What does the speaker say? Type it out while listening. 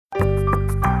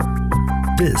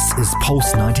This is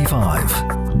Pulse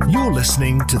 95. You're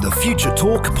listening to the Future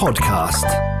Talk podcast.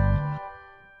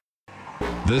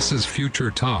 This is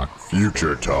Future Talk.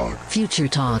 Future Talk. Future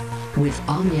Talk with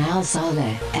Omnia Al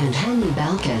Saleh and Hani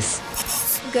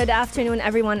Balkis. Good afternoon,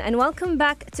 everyone, and welcome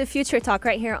back to Future Talk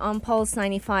right here on Pulse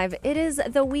 95. It is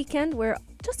the weekend. We're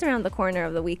just around the corner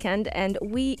of the weekend, and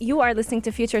you are listening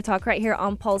to Future Talk right here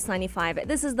on Pulse 95.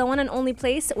 This is the one and only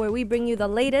place where we bring you the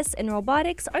latest in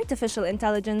robotics, artificial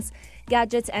intelligence,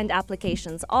 gadgets, and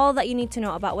applications. All that you need to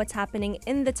know about what's happening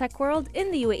in the tech world,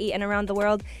 in the UAE, and around the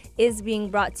world is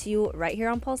being brought to you right here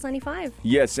on Pulse 95.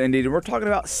 Yes, indeed. We're talking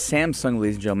about Samsung,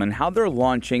 ladies and gentlemen, how they're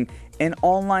launching an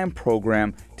online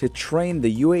program to train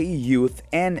the UAE youth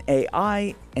in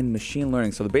AI and machine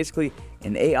learning. So basically,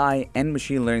 in AI and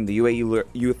machine learning, the UAE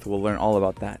youth will learn all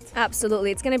about that. Absolutely.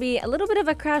 It's going to be a little bit of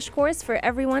a crash course for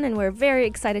everyone, and we're very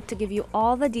excited to give you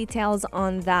all the details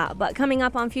on that. But coming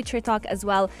up on Future Talk as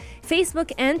well,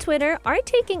 Facebook and Twitter are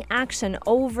taking action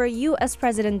over U.S.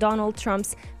 President Donald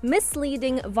Trump's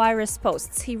misleading virus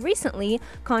posts. He recently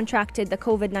contracted the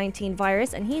COVID-19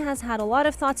 virus, and he has had a lot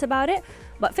of thoughts about it.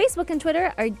 But Facebook and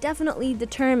Twitter are definitely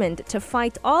determined to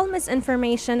fight all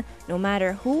misinformation, no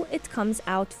matter who it comes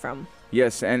out from.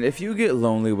 Yes, and if you get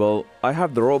lonely, well, I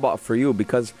have the robot for you,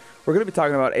 because we're going to be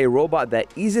talking about a robot that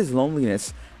eases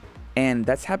loneliness, and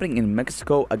that's happening in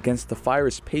Mexico against the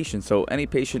virus patient. So any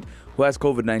patient who has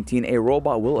COVID-19, a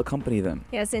robot will accompany them.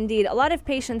 Yes, indeed. A lot of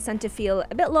patients tend to feel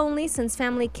a bit lonely since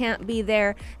family can't be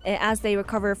there as they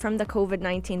recover from the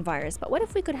COVID-19 virus. But what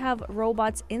if we could have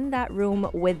robots in that room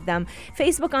with them?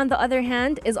 Facebook, on the other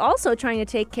hand, is also trying to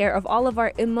take care of all of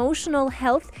our emotional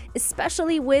health,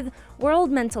 especially with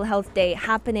World Mental Health Day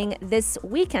happening this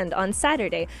weekend on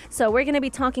Saturday. So we're going to be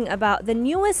talking about the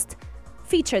newest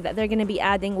feature that they're going to be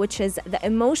adding, which is the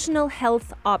emotional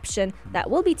health option that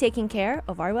will be taking care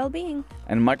of our well-being.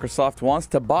 And Microsoft wants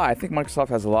to buy, I think Microsoft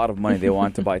has a lot of money. They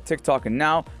want to buy TikTok, and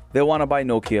now they want to buy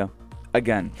Nokia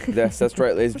again. Yes, that's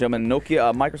right, ladies and gentlemen.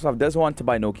 Microsoft does want to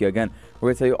buy Nokia again. We're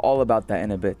going to tell you all about that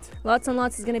in a bit. Lots and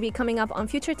lots is going to be coming up on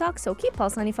Future Talk, so keep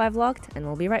Pulse 95 locked, and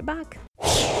we'll be right back.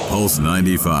 Pulse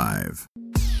 95.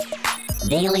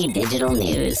 Daily digital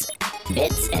news.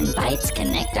 Bits and bytes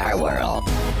connect our world.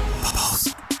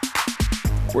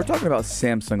 We're talking about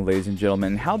Samsung, ladies and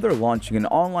gentlemen, and how they're launching an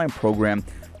online program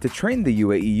to train the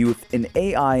UAE youth in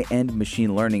AI and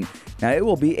machine learning. Now, it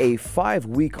will be a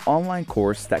 5-week online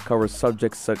course that covers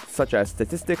subjects such as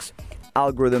statistics,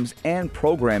 algorithms, and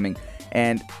programming.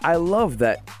 And I love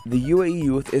that the UAE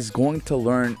youth is going to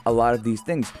learn a lot of these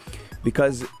things,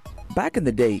 because back in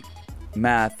the day,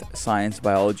 math, science,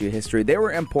 biology, history, they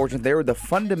were important. They were the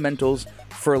fundamentals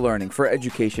for learning, for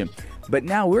education. But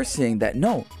now we're seeing that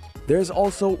no,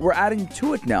 we're adding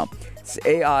to it now. It's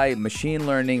AI, machine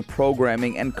learning,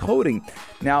 programming, and coding.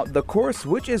 Now, the course,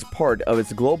 which is part of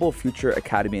its Global Future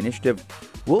Academy initiative,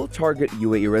 will target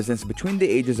UAE residents between the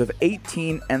ages of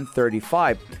 18 and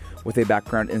 35 with a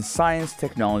background in science,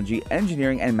 technology,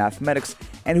 engineering, and mathematics,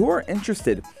 and who are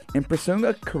interested in pursuing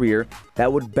a career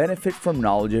that would benefit from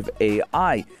knowledge of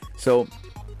AI. So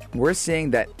we're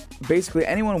seeing that basically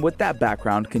anyone with that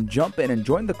background can jump in and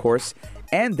join the course.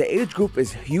 And the age group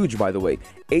is huge, by the way.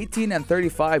 18 and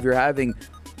 35, you're having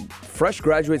fresh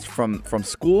graduates from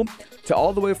school to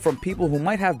all the way from people who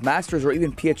might have masters or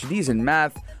even PhDs in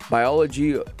math,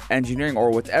 biology, engineering,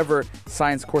 or whatever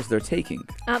science course they're taking.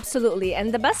 Absolutely.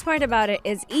 And the best part about it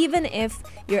is, even if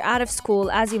you're out of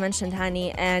school, as you mentioned,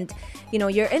 Hani, and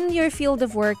you're in your field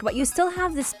of work, but you still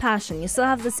have this passion, you still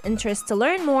have this interest to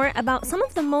learn more about some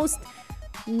of the most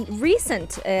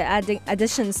recent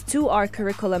additions to our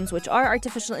curriculums, which are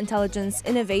artificial intelligence,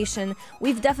 innovation.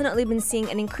 We've definitely been seeing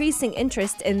an increasing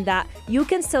interest in that. You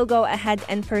can still go ahead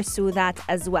and pursue that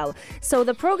as well. So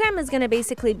the program is going to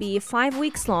basically be 5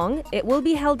 weeks long. It will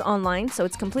be held online, so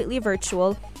it's completely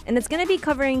virtual. And it's going to be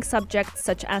covering subjects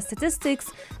such as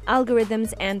statistics,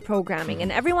 algorithms, and programming.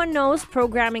 And everyone knows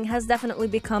programming has definitely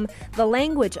become the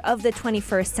language of the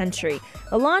 21st century.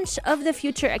 The launch of the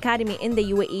Future Academy in the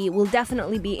UAE will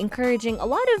definitely be encouraging a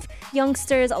lot of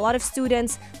youngsters, a lot of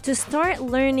students to start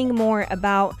learning more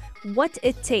about what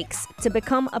it takes to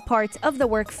become a part of the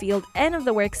work field and of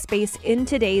the workspace in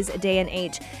today's day and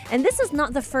age. And this is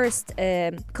not the first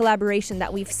collaboration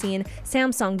that we've seen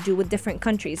Samsung do with different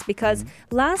countries, because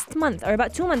last month, or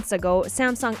about 2 months ago,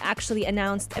 Samsung actually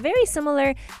announced a very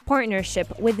similar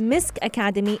partnership with Misk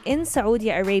Academy in Saudi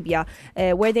Arabia,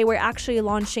 where they were actually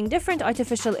launching different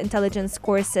artificial intelligence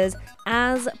courses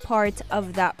as part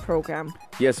of that program.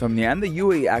 Yes, and the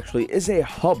UAE actually is a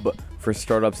hub for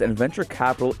startups and venture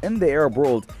capital in the Arab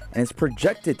world, and is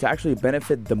projected to actually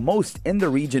benefit the most in the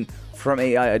region from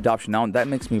AI adoption. Now, that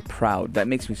makes me proud. That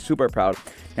makes me super proud.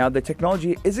 Now, the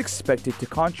technology is expected to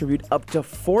contribute up to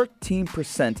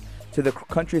 14% to the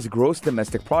country's gross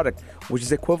domestic product, which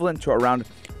is equivalent to around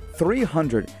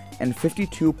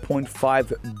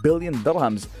 352.5 billion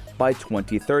dirhams by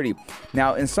 2030.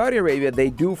 Now, in Saudi Arabia, they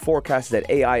do forecast that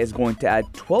AI is going to add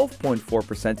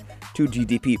 12.4% to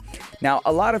GDP. Now,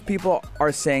 a lot of people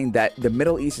are saying that the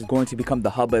Middle East is going to become the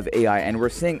hub of AI, and we're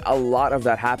seeing a lot of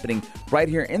that happening right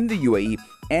here in the UAE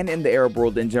and in the Arab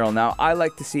world in general. Now, I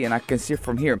like to see, and I can see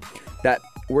from here, that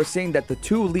we're seeing that the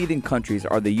two leading countries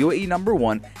are the UAE number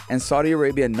one and Saudi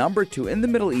Arabia number two in the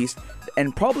Middle East,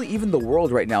 and probably even the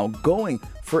world right now, going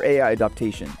for AI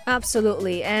adaptation.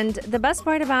 Absolutely. And the best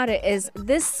part about it is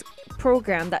this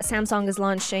program that Samsung is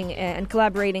launching and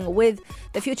collaborating with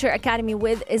the Future Academy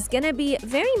with is going to be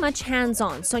very much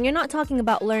hands-on. So you're not talking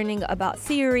about learning about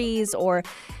theories or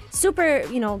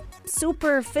superficial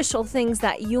things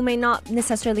that you may not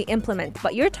necessarily implement,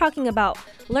 but you're talking about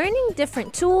learning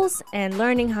different tools and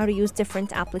learning how to use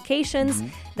different applications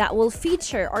that will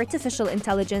feature artificial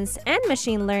intelligence and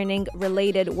machine learning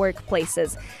related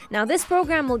workplaces. Now, this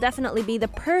program will definitely be the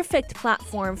perfect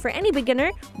platform for any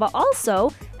beginner, but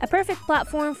also a perfect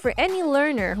platform for any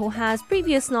learner who has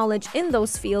previous knowledge in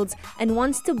those fields and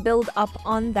wants to build up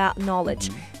on that knowledge.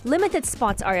 Limited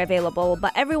spots are available,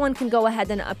 but everyone can go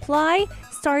ahead and apply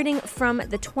starting from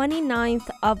the 29th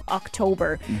of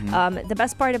October. The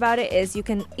best part about it is you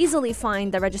can easily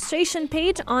find the registration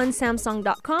page on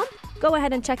Samsung.com. Go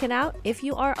ahead and check it out if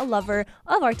you are a lover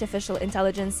of artificial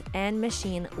intelligence and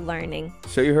machine learning.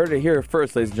 So you heard it here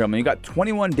first, ladies and gentlemen. You got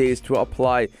 21 days to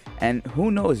apply, and who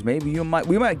knows, maybe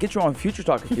we might get you on Future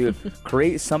Talk if you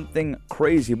create something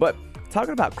crazy. But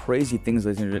talking about crazy things,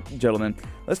 ladies and gentlemen,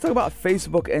 let's talk about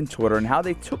Facebook and Twitter and how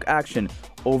they took action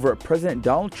over President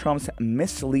Donald Trump's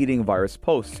misleading virus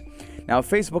posts. Now,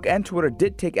 Facebook and Twitter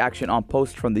did take action on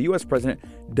posts from the U.S. President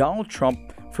Donald Trump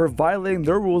for violating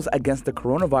their rules against the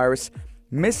coronavirus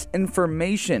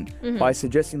misinformation by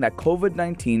suggesting that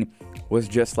COVID-19 was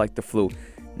just like the flu.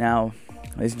 Now,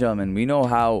 ladies and gentlemen, we know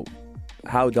how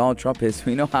Donald Trump is.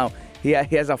 We know how he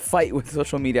has a fight with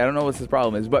social media. I don't know what his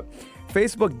problem is, but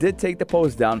Facebook did take the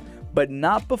post down, but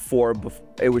not before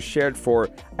it was shared for,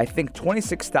 I think,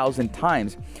 26,000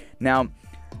 times. Now,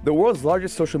 the world's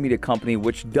largest social media company,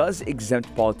 which does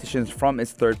exempt politicians from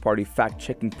its third-party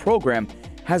fact-checking program,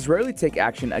 has rarely taken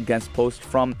action against posts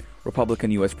from Republican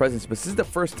U.S. presidents, but this is the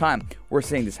first time we're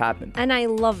seeing this happen. And I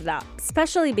love that,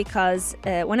 especially because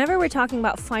whenever we're talking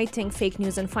about fighting fake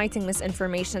news and fighting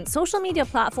misinformation, social media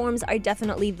platforms are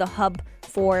definitely the hub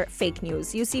for fake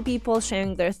news. You see people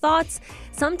sharing their thoughts,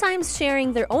 sometimes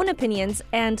sharing their own opinions,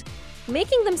 and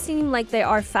making them seem like they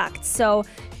are facts. So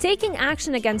taking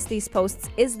action against these posts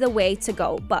is the way to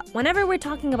go. But whenever we're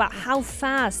talking about how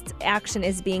fast action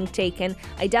is being taken,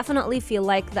 I definitely feel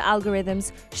like the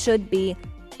algorithms should be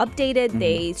updated.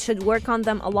 They should work on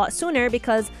them a lot sooner,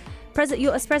 because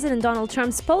U.S. President Donald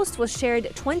Trump's post was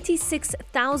shared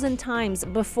 26,000 times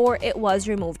before it was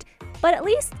removed. But at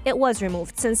least it was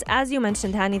removed, since, as you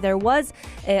mentioned, Hani, there was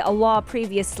a law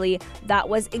previously that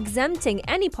was exempting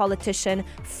any politician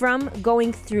from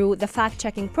going through the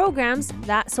fact-checking programs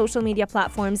that social media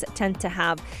platforms tend to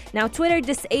have. Now, Twitter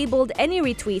disabled any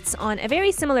retweets on a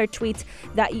very similar tweet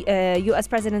that U.S.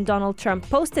 President Donald Trump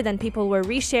posted, and people were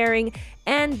resharing.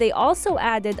 And they also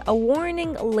added a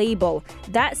warning label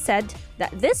that said that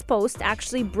this post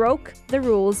actually broke the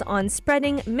rules on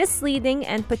spreading misleading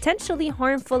and potentially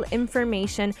harmful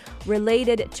information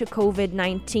related to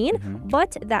COVID-19,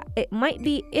 but that it might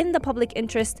be in the public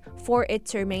interest for it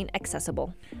to remain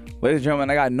accessible. Ladies and gentlemen,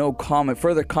 I got no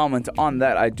further comment on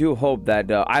that. I do hope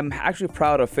that I'm actually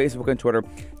proud of Facebook and Twitter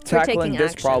tackling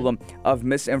this problem of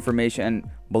misinformation. And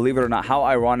believe it or not, how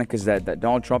ironic is that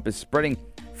Donald Trump is spreading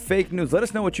fake news? Let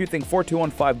us know what you think.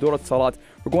 4215 Durat Salat.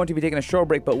 We're going to be taking a short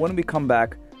break, but when we come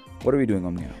back, what are we doing,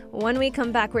 Omnia? When we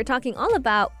come back, we're talking all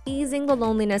about easing the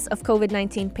loneliness of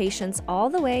COVID-19 patients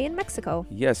all the way in Mexico.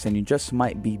 Yes, and you just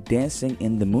might be dancing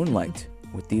in the moonlight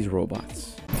with these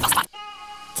robots.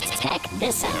 Check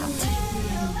this out.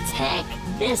 Check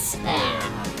this out.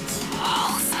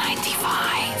 Pulse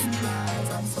 95.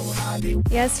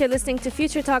 Yes, you're listening to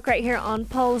Future Talk right here on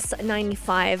Pulse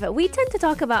 95. We tend to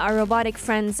talk about our robotic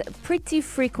friends pretty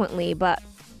frequently, but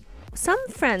some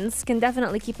friends can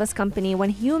definitely keep us company when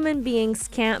human beings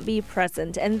can't be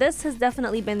present. And this has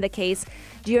definitely been the case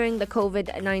during the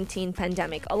COVID-19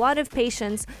 pandemic. A lot of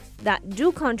patients that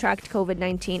do contract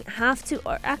COVID-19 have to,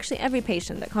 or actually every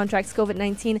patient that contracts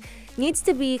COVID-19 needs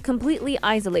to be completely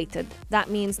isolated. That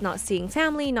means not seeing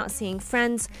family, not seeing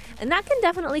friends, and that can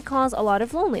definitely cause a lot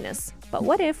of loneliness. But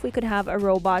what if we could have a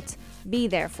robot be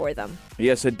there for them?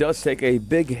 Yes, it does take a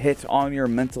big hit on your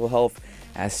mental health,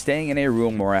 as staying in a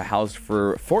room or a house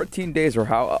for 14 days or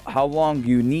how long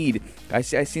you need. I've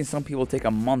seen some people take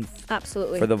a month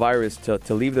Absolutely. for the virus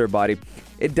to leave their body.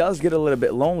 It does get a little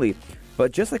bit lonely.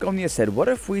 But just like Omnia said, what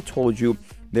if we told you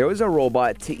there was a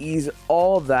robot to ease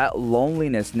all that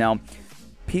loneliness? Now,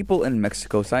 people in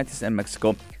Mexico, scientists in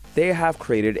Mexico, they have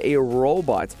created a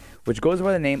robot which goes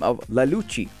by the name of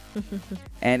Laluchi.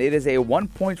 And it is a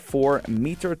 1.4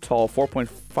 meter tall,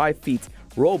 4.5 feet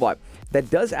robot that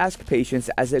does ask patients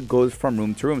as it goes from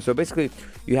room to room. So basically,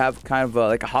 you have kind of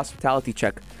like a hospitality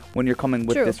check when you're coming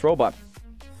with this robot.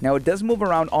 Now, it does move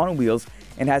around on wheels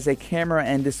and has a camera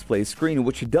and display screen,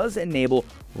 which does enable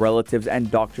relatives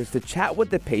and doctors to chat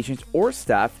with the patients or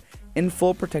staff in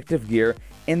full protective gear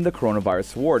in the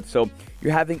coronavirus ward. So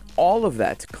you're having all of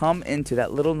that come into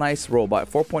that little nice robot,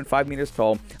 4.5 meters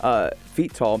tall,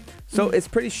 feet tall. So it's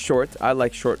pretty short. I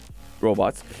like short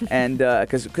robots, and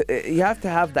because you have to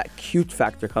have that cute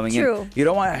factor coming in. You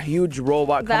don't want a huge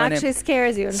robot coming in that actually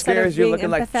scares you instead of being looking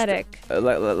empathetic,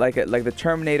 like the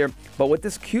Terminator. But with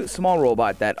this cute small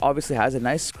robot that obviously has a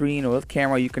nice screen with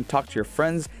camera, you can talk to your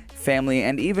friends, family,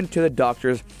 and even to the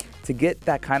doctors to get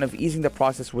that kind of easing the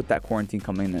process with that quarantine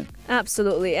coming in.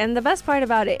 Absolutely. And the best part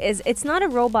about it is it's not a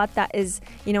robot that is,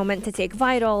 meant to take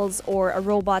vitals, or a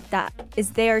robot that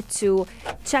is there to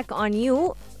check on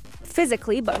you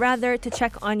physically, but rather to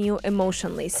check on you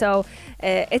emotionally. So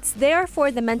it's there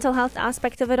for the mental health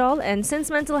aspect of it all. And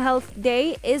since Mental Health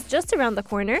Day is just around the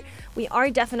corner, we are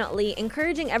definitely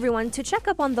encouraging everyone to check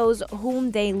up on those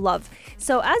whom they love.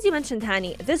 So as you mentioned,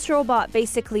 Hani, this robot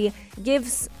basically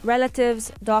gives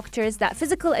relatives, doctors that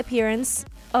physical appearance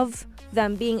of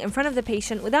them being in front of the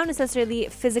patient without necessarily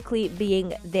physically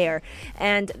being there.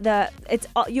 And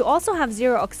you also have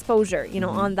zero exposure,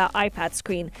 on the iPad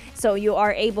screen. So you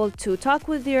are able to talk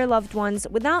with your loved ones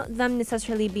without them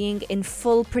necessarily being in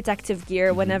full protective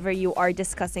gear whenever you are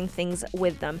discussing things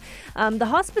with them. The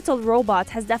hospital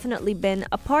robot has definitely been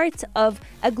a part of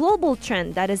a global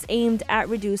trend that is aimed at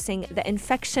reducing the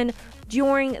infection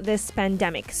during this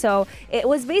pandemic. So it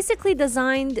was basically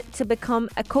designed to become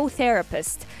a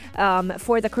co-therapist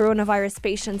for the coronavirus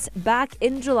patients back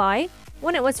in July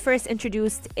when it was first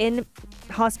introduced in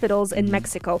hospitals in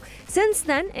Mexico. Since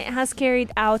then, it has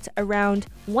carried out around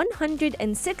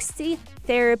 160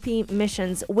 therapy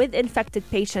missions with infected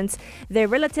patients. Their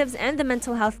relatives and the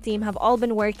mental health team have all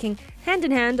been working hand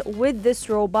in hand with this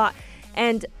robot.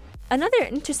 And another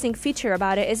interesting feature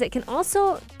about it is it can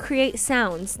also create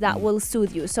sounds that will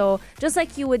soothe you. So just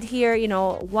like you would hear,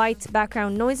 white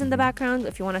background noise in the background,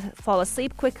 if you want to fall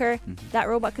asleep quicker, that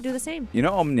robot could do the same.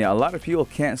 Omnia, a lot of people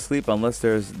can't sleep unless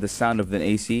there's the sound of an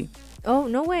AC. Oh,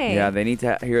 no way. Yeah, they need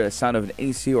to hear the sound of an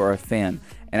AC or a fan.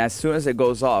 And as soon as it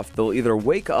goes off, they'll either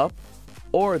wake up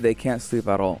or they can't sleep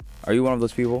at all. Are you one of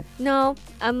those people? No,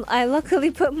 I luckily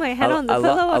put my head on the pillow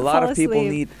and fall asleep. A lot of people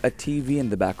need a TV in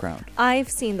the background. I've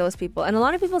seen those people. And a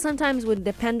lot of people sometimes would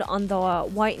depend on the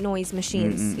white noise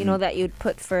machines, that you'd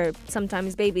put for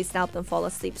sometimes babies to help them fall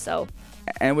asleep. So.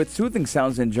 And with soothing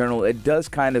sounds in general, it does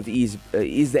kind of ease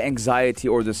the anxiety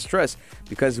or the stress,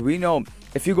 because we know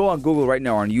if you go on Google right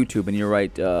now or on YouTube and you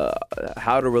write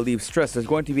how to relieve stress, there's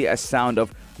going to be a sound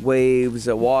of waves,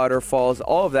 waterfalls,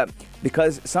 all of that,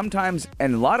 because sometimes,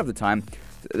 and a lot of the time,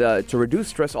 to reduce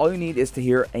stress, all you need is to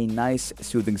hear a nice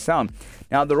soothing sound.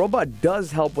 Now, the robot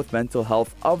does help with mental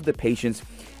health of the patients,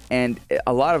 and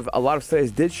a lot of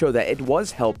studies did show that it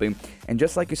was helping. And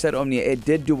just like you said, Omnia, it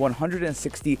did do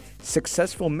 160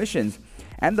 successful missions.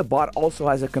 And the bot also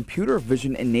has a computer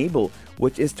vision enable,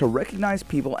 which is to recognize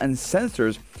people and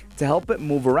sensors to help it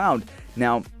move around.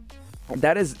 Now,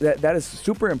 that is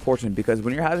super important, because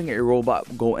when you're having a robot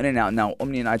go in and out, now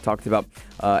Omni and I talked about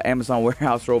Amazon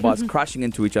warehouse robots crashing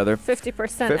into each other.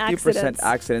 50%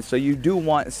 accidents. So you do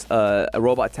want a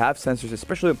robot to have sensors,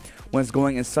 especially when it's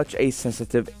going in such a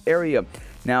sensitive area.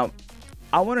 Now,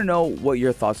 I want to know what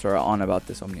your thoughts are on about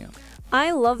this, Omnia.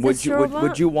 I love this robot.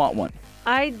 Would you want one?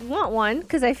 I want one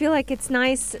because I feel like it's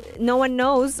nice. No one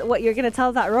knows what you're going to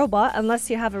tell that robot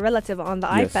unless you have a relative on the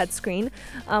Yes. iPad screen.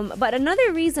 But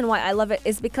another reason why I love it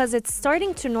is because it's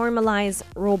starting to normalize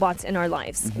robots in our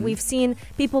lives. We've seen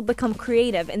people become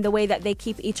creative in the way that they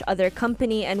keep each other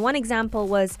company. And one example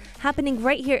was happening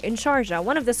right here in Sharjah.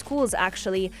 One of the schools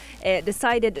actually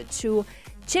decided to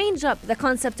change up the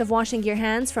concept of washing your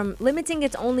hands from limiting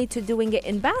it only to doing it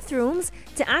in bathrooms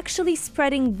to actually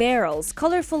spreading barrels,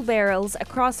 colorful barrels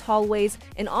across hallways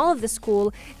in all of the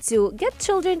school to get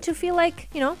children to feel like,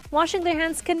 washing their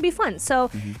hands can be fun.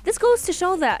 So this goes to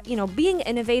show that, being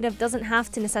innovative doesn't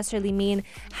have to necessarily mean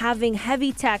having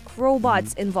heavy tech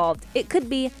robots involved. It could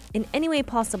be in any way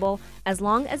possible as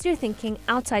long as you're thinking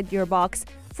outside your box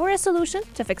for a solution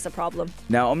to fix a problem.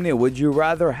 Now, Omnia, would you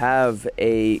rather have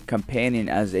a companion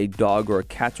as a dog or a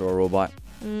cat or a robot?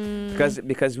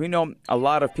 Because we know a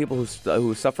lot of people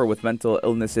who suffer with mental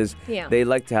illnesses, Yeah. they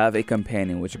like to have a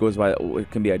companion, which goes by, it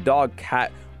can be a dog,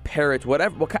 cat, parrot,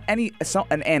 whatever,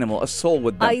 an animal, a soul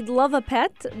with them. I'd love a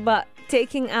pet, but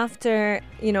taking after,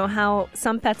 how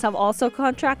some pets have also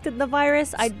contracted the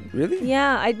virus, Really?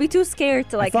 Yeah, I'd be too scared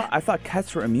to I thought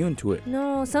cats were immune to it.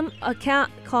 No, a cat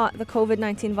caught the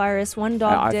COVID-19 virus. One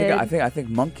dog did. I think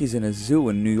monkeys in a zoo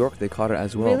in New York, they caught it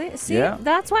as well. Really? See, Yeah.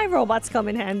 that's why robots come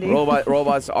in handy.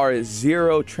 Robots are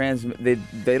zero transmit.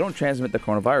 They don't transmit the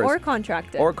coronavirus Or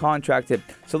contracted. or contracted.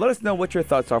 So let us know what your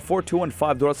thoughts are.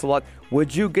 4215 Dorasalat.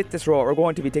 Would you get this robot? We're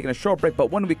going to be taking a short break,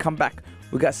 but when we come back,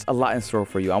 we got a lot in store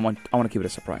for you. I want to keep it a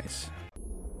surprise.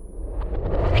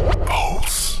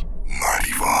 Pulse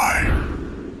 95.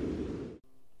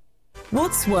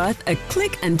 What's worth a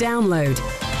click and download?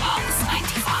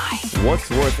 What's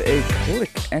worth a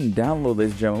click and download,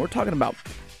 ladies and gentlemen? We're talking about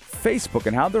Facebook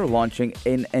and how they're launching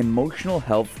an emotional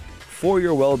health for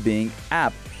your well-being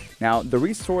app. Now, the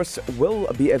resource will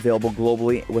be available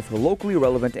globally with locally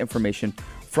relevant information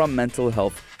from mental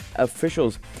health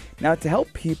officials. Now, to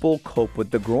help people cope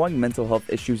with the growing mental health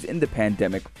issues in the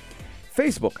pandemic,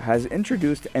 Facebook has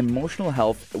introduced Emotional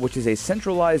Health, which is a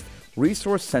centralized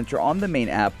resource center on the main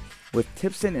app with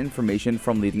tips and information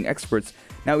from leading experts.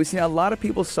 Now, we've seen a lot of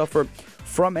people suffer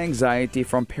from anxiety,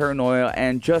 from paranoia,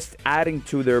 and just adding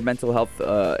to their mental health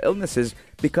illnesses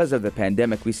because of the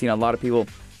pandemic. We've seen a lot of people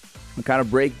kind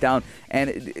of break down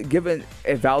and given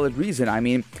a valid reason. I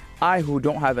mean, I, who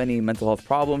don't have any mental health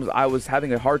problems, I was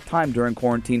having a hard time during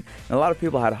quarantine, and a lot of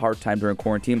people had a hard time during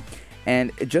quarantine.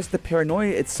 And just the paranoia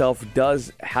itself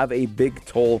does have a big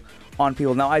toll on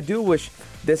people. Now, I do wish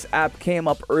this app came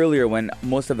up earlier when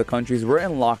most of the countries were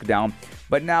in lockdown.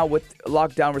 But now with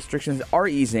lockdown restrictions are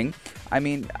easing, I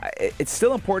mean, it's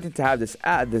still important to have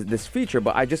this feature,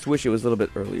 but I just wish it was a little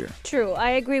bit earlier. True, I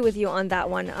agree with you on that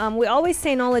one. We always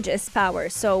say knowledge is power.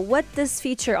 So what this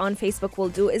feature on Facebook will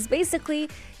do is basically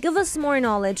give us more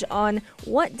knowledge on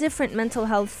what different mental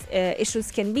health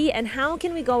issues can be and how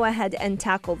can we go ahead and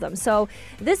tackle them. So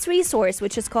this resource,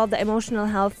 which is called the Emotional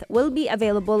Health, will be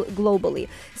available globally.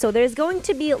 So there's going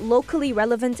to be locally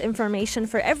relevant information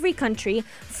for every country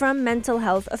from mental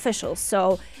health officials.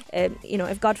 So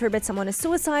if God forbid someone is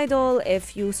suicidal,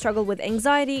 if you struggle with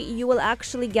anxiety, you will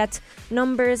actually get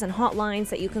numbers and hotlines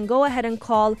that you can go ahead and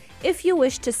call if you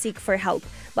wish to seek for help.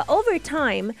 But over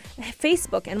time,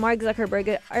 Facebook and Mark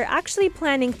Zuckerberg are actually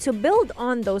planning to build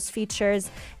on those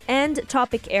features and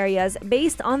topic areas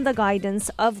based on the guidance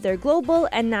of their global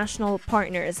and national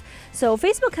partners. So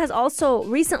Facebook has also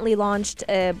recently launched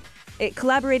it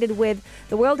collaborated with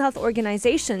the World Health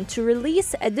Organization to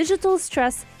release a digital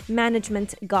stress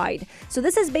management guide. So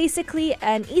this is basically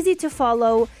an easy to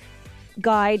follow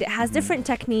guide. It has different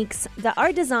techniques that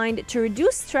are designed to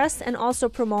reduce stress and also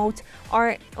promote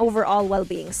our overall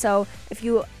well-being. So if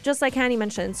you, just like Hani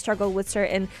mentioned, struggle with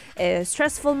certain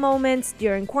stressful moments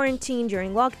during quarantine,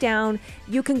 during lockdown,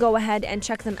 you can go ahead and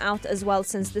check them out as well,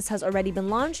 since this has already been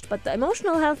launched. But the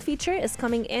emotional health feature is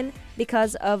coming in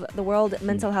because of the World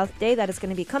Mental Health Day that is going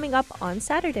to be coming up on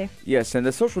Saturday. Yes, and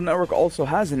the social network also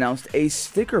has announced a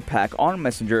sticker pack on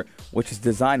Messenger, which is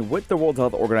designed with the World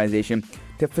Health Organization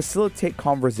to facilitate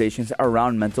conversations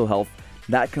around mental health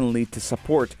that can lead to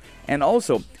support. And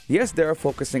also, yes, they're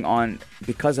focusing on,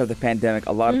 because of the pandemic,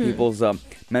 a lot of people's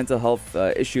mental health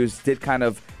issues did kind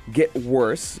of get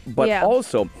worse. But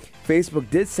also,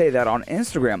 Facebook did say that on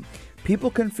Instagram,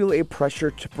 people can feel a pressure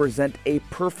to present a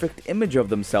perfect image of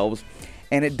themselves,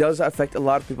 and it does affect a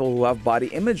lot of people who have body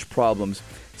image problems.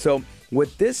 So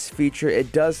with this feature,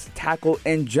 it does tackle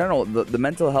in general the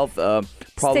mental health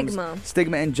problems,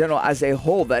 stigma in general as a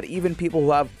whole, that even people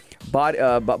who have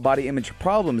body image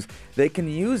problems, they can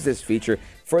use this feature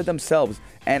for themselves.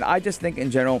 And I just think in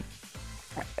general,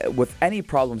 with any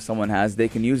problem someone has, they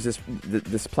can use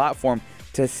this platform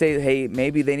to say, hey,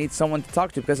 maybe they need someone to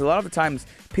talk to, because a lot of the times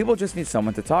people just need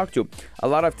someone to talk to. A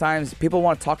lot of times people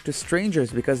want to talk to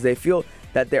strangers because they feel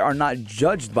that they are not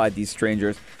judged by these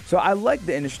strangers. So I like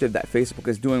the initiative that Facebook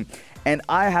is doing, and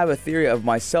I have a theory of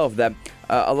myself that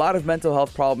a lot of mental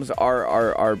health problems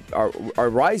are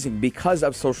rising because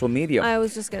of social media. I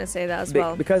was just going to say that as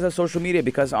well. Because of social media,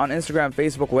 because on Instagram,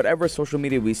 Facebook, whatever social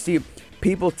media we see,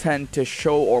 people tend to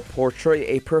show or portray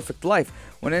a perfect life.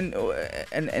 When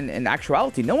in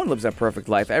actuality, no one lives a perfect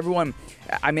life. Everyone,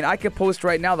 I mean, I could post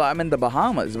right now that I'm in the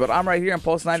Bahamas, but I'm right here in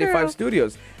Pulse 95 True.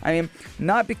 Studios. I mean,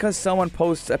 not because someone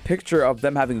posts a picture of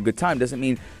them having a good time doesn't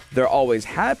mean they're always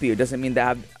happy. It doesn't mean they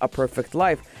have a perfect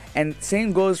life. And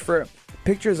same goes for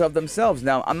pictures of themselves.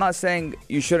 Now, I'm not saying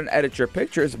you shouldn't edit your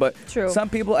pictures, but True. some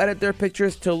people edit their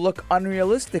pictures to look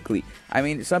unrealistically. I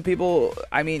mean, some people,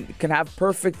 can have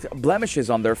perfect blemishes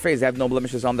on their face. They have no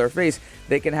blemishes on their face.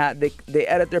 They can have they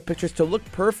edit their pictures to look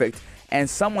perfect. And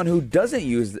someone who doesn't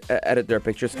edit their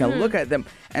pictures can look at them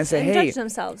and say, And hey, judge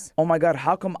themselves. oh my God,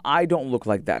 how come I don't look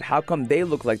like that? How come they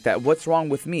look like that? What's wrong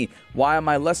with me? Why am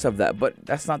I less of that? But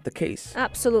that's not the case.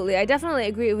 Absolutely. I definitely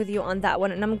agree with you on that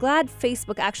one. And I'm glad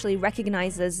Facebook actually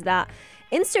recognizes that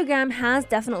Instagram has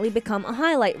definitely become a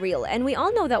highlight reel. And we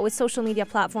all know that with social media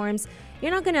platforms, you're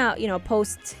not gonna,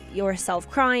 post yourself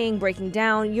crying, breaking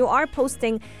down. You are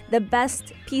posting the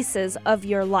best pieces of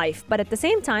your life. But at the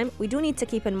same time, we do need to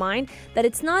keep in mind that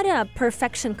it's not a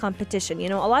perfection competition.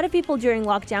 A lot of people during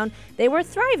lockdown, they were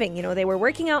thriving. They were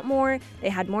working out more. They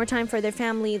had more time for their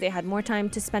family. They had more time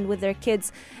to spend with their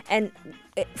kids. And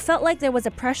it felt like there was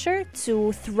a pressure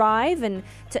to thrive and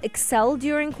to excel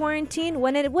during quarantine.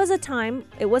 When it was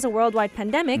a worldwide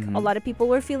pandemic, a lot of people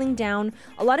were feeling down.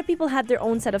 A lot of people had their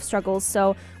own set of struggles.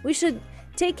 So we should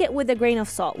take it with a grain of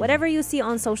salt. Whatever you see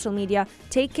on social media,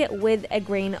 take it with a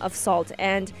grain of salt.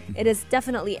 And it is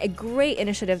definitely a great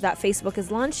initiative that Facebook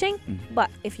is launching. But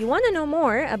if you want to know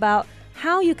more about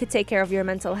how you could take care of your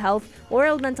mental health,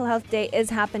 World Mental Health Day is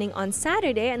happening on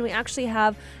Saturday, and we actually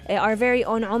have our very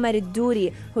own Omar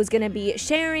Douri, who's going to be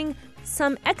sharing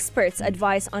some experts'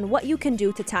 advice on what you can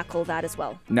do to tackle that as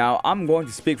well. Now, I'm going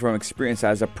to speak from experience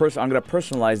as a person. I'm going to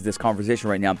personalize this conversation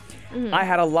right now. I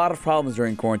had a lot of problems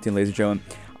during quarantine, ladies and gentlemen.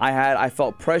 I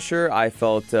felt pressure. I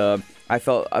felt a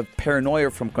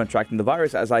paranoia from contracting the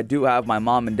virus, as I do have my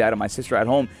mom and dad and my sister at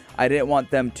home. I didn't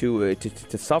want them to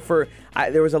suffer.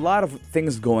 There was a lot of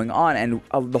things going on, and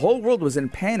the whole world was in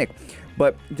panic.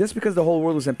 But just because the whole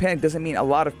world was in panic doesn't mean a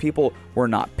lot of people were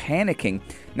not panicking.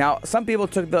 Now, some people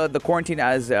took the quarantine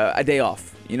as a day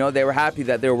off. They were happy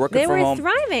that they were working from home. They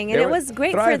were thriving, and it was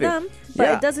great for them. But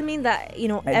Yeah. it doesn't mean that,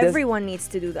 everyone needs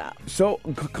to do that. So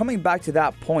coming back to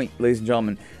that point, ladies and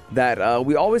gentlemen, that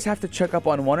we always have to check up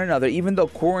on one another, even though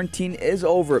quarantine is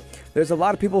over. There's a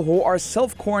lot of people who are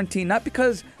self-quarantined, not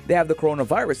because they have the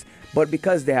coronavirus, but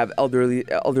because they have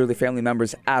elderly family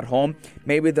members at home.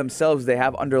 Maybe themselves, they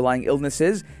have underlying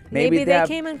illnesses. Maybe they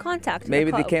came in contact.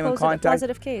 Maybe they came in contact.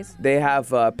 Positive case. They have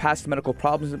past medical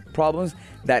problems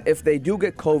that if they do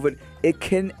get COVID, it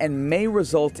can and may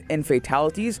result in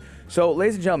fatalities. So,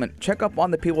 ladies and gentlemen, check up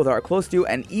on the people that are close to you,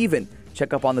 and even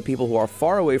check up on the people who are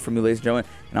far away from you, ladies and gentlemen.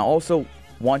 And I also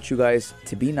want you guys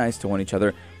to be nice to one each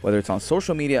whether it's on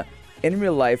social media, in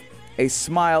real life. A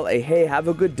smile, a hey, have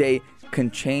a good day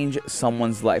can change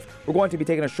someone's life. We're going to be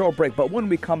taking a short break, but when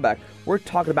we come back, we're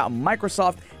talking about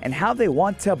Microsoft and how they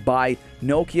want to buy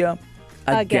Nokia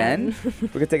again. We're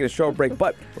going to take a short break,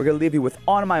 but we're going to leave you with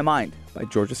On My Mind by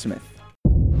Georgia Smith.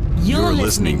 You're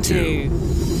listening to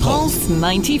Pulse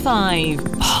 95.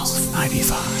 Pulse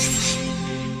 95.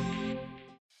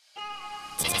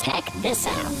 Check this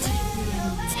out.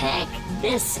 Check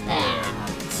this out.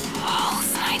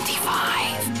 Pulse 95.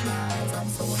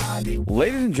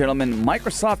 Ladies and gentlemen,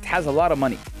 Microsoft has a lot of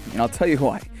money, and I'll tell you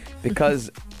why. Because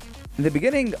in the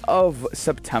beginning of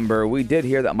September, we did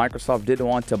hear that Microsoft did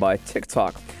want to buy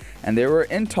TikTok, and they were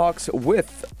in talks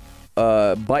with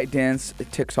ByteDance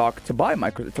TikTok to buy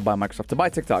Microsoft to buy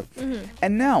TikTok.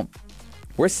 And now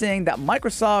we're seeing that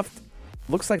Microsoft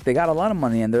looks like they got a lot of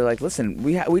money, and they're like, listen,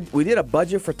 we did a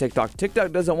budget for TikTok.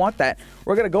 TikTok doesn't want that.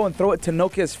 We're going to go and throw it to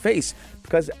Nokia's face,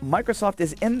 because Microsoft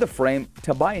is in the frame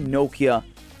to buy Nokia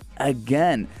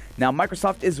again. Now,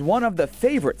 Microsoft is one of the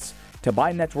favorites to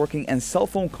buy networking and cell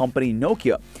phone company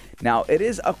Nokia. Now, it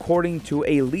is according to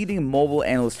a leading mobile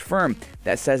analyst firm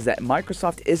that says that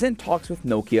Microsoft is in talks with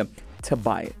Nokia to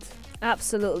buy it.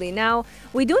 Absolutely. Now,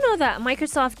 we do know that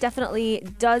Microsoft definitely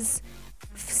does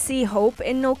see hope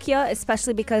in Nokia,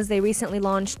 especially because they recently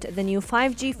launched the new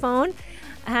 5G phone.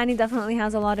 Hani definitely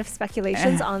has a lot of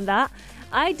speculations on that.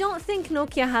 I don't think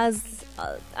Nokia has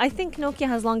I think Nokia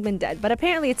has long been dead, but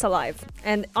apparently it's alive.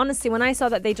 And honestly, when I saw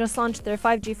that they just launched their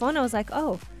 5G phone, I was like,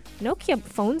 oh, Nokia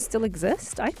phones still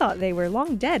exist? I thought they were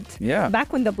long dead. Yeah.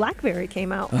 Back when the BlackBerry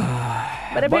came out.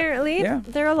 But apparently,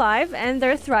 they're alive and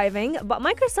they're thriving. But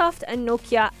Microsoft and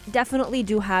Nokia definitely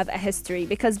do have a history,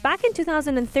 because back in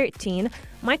 2013,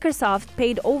 Microsoft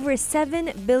paid over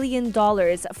 $7 billion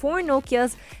for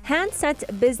Nokia's handset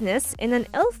business in an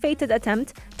ill-fated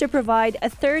attempt to provide a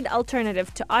third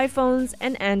alternative to iPhones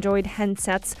and Android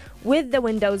handsets with the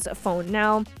Windows Phone.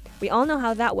 Now, we all know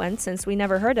how that went, since we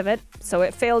never heard of it, so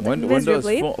it failed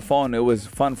miserably. Windows Phone, it was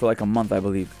fun for like a month, I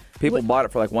believe. People bought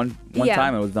it for like one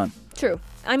time and it was done. True.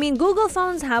 I mean, Google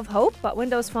phones have hope, but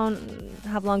Windows Phone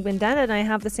have long been dead, and I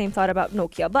have the same thought about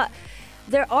Nokia. But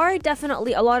there are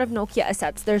definitely a lot of Nokia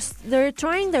assets. They're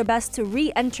trying their best to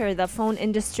re-enter the phone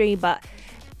industry, but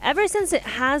ever since it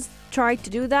has tried to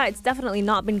do that, it's definitely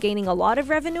not been gaining a lot of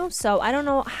revenue. So I don't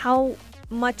know how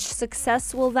much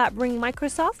success will that bring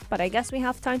Microsoft, but I guess we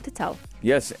have time to tell.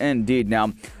 Yes, indeed.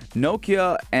 Now,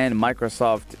 Nokia and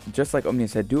Microsoft, just like Omnia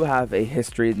said, do have a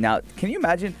history. Now, can you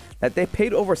imagine that they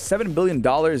paid over $7 billion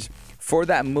for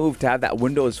that move to have that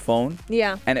Windows Phone?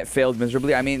 Yeah. And it failed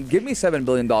miserably. I mean, give me $7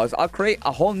 billion. I'll create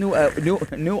a whole new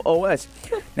OS.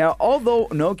 Now, although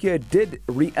Nokia did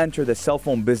re-enter the cell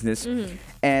phone business,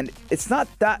 and it's not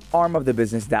that arm of the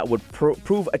business that would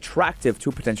prove attractive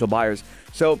to potential buyers.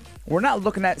 So we're not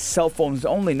looking at cell phones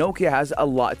only. Nokia has a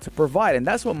lot to provide, and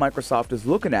that's what Microsoft is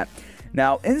looking at.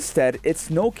 Now, instead, it's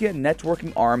Nokia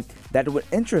networking arm that would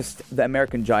interest the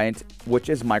American giant, which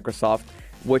is Microsoft,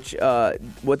 which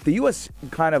with the U.S.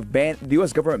 the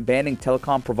U.S. government banning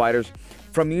telecom providers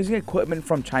from using equipment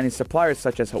from Chinese suppliers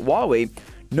such as Huawei.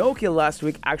 Nokia last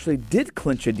week actually did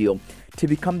clinch a deal to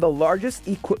become the largest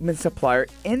equipment supplier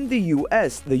in the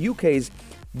U.S., the UK's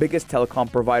biggest telecom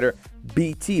provider,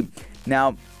 BT.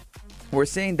 Now, we're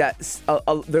saying that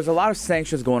there's a lot of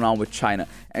sanctions going on with China,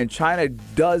 and China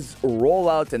does roll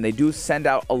out and they do send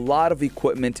out a lot of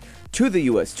equipment to the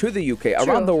U.S., to the U.K.,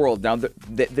 around the world. Now,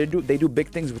 they do big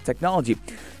things with technology.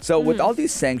 So with all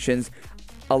these sanctions,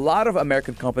 a lot of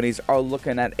American companies are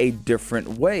looking at a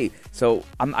different way. So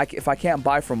if I can't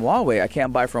buy from Huawei, I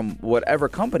can't buy from whatever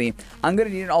company, I'm going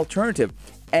to need an alternative.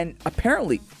 And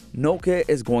apparently, Nokia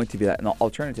is going to be that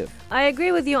alternative. I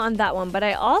agree with you on that one, but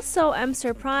I also am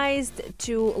surprised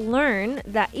to learn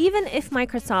that even if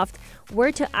Microsoft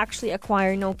were to actually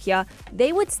acquire Nokia,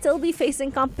 they would still be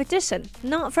facing competition,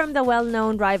 not from the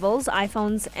well-known rivals,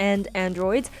 iPhones and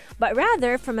Androids, but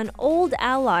rather from an old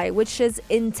ally, which is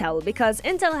Intel, because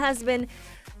Intel has been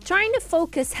trying to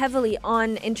focus heavily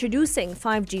on introducing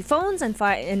 5G phones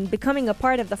and becoming a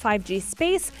part of the 5G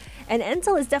space. And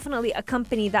Intel is definitely a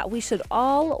company that we should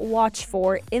all watch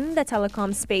for in the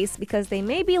telecom space, because they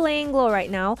may be laying low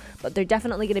right now, but they're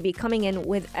definitely going to be coming in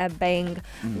with a bang.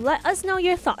 Let us know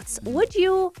your thoughts. Would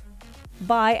you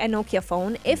buy a Nokia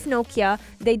phone if Nokia,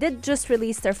 they did just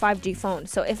release their 5G phone?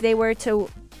 So if they were to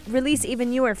release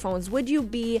even newer phones, would you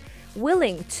be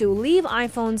willing to leave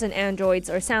iPhones and Androids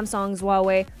or Samsungs,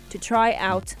 Huawei to try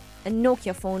out a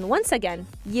Nokia phone? Once again,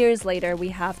 years later, we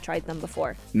have tried them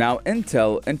before. Now,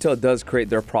 Intel does create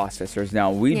their processors. Now,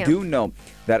 we do know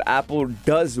that Apple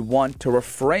does want to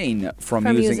refrain from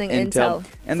using Intel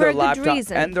and their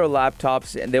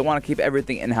laptops, and they want to keep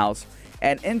everything in-house.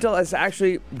 And Intel is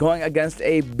actually going against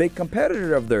a big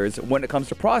competitor of theirs when it comes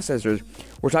to processors.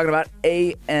 We're talking about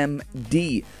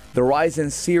AMD, the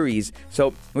Ryzen series.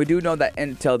 So we do know that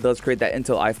Intel does create that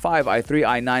Intel i5, i3,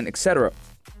 i9, etc.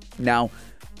 Now,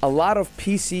 a lot of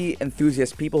PC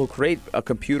enthusiasts, people who create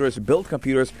computers, build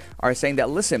computers, are saying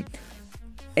that, listen,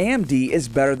 AMD is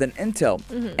better than Intel.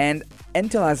 And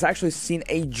Intel has actually seen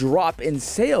a drop in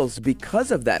sales because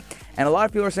of that. And a lot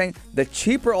of people are saying the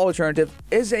cheaper alternative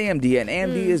is AMD, and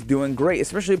AMD is doing great,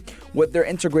 especially with their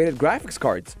integrated graphics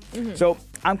cards. So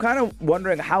I'm kind of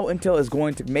wondering how Intel is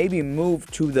going to maybe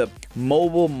move to the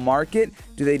mobile market.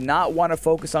 Do they not want to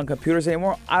focus on computers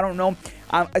anymore? I don't know.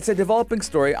 It's a developing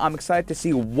story. I'm excited to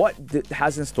see what it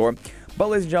has in store. But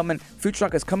ladies and gentlemen, Future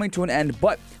Talk is coming to an end.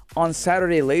 But on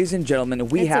Saturday, ladies and gentlemen,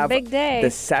 we have the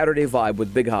Saturday Vibe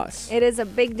with Big Haas. It is a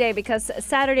big day because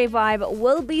Saturday Vibe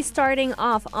will be starting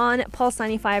off on Pulse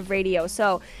 95 Radio.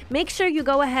 So make sure you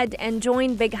go ahead and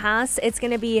join Big Haas. It's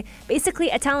going to be basically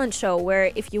a talent show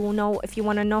where if you want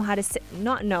to know how to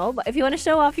but if you want to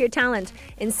show off your talent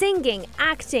in singing,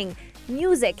 acting,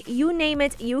 music, you name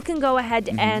it, you can go ahead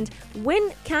and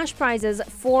win cash prizes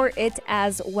for it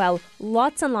as well.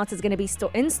 Lots and lots is going to be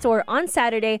in store on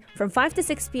Saturday from 5 to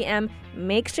 6 p.m.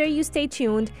 Make sure you stay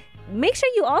tuned. make sure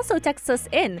you also text us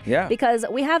in. Yeah. Because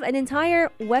we have an entire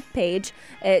webpage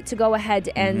to go ahead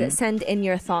and send in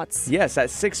your thoughts. Yes, at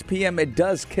 6 p.m. it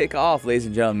does kick off, ladies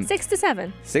and gentlemen. 6 to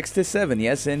 7. 6 to 7,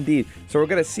 yes, indeed. So we're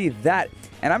going to see that.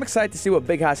 And I'm excited to see what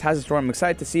Big House has in store. I'm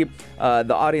excited to see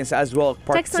the audience as well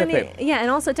participate. And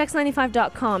also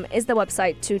text95.com is the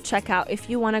website to check out if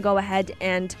you want to go ahead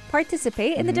and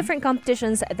participate in the different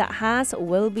competitions that Has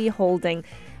will be holding.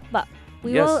 But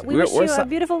we wish you a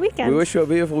beautiful weekend. We wish you a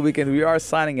beautiful weekend. We are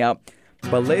signing out.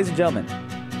 But ladies and gentlemen,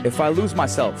 if I lose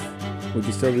myself, would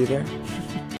you still be there?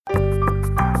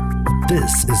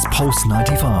 This is Pulse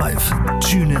 95.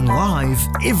 Tune in live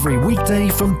every weekday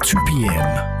from 2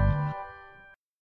 p.m.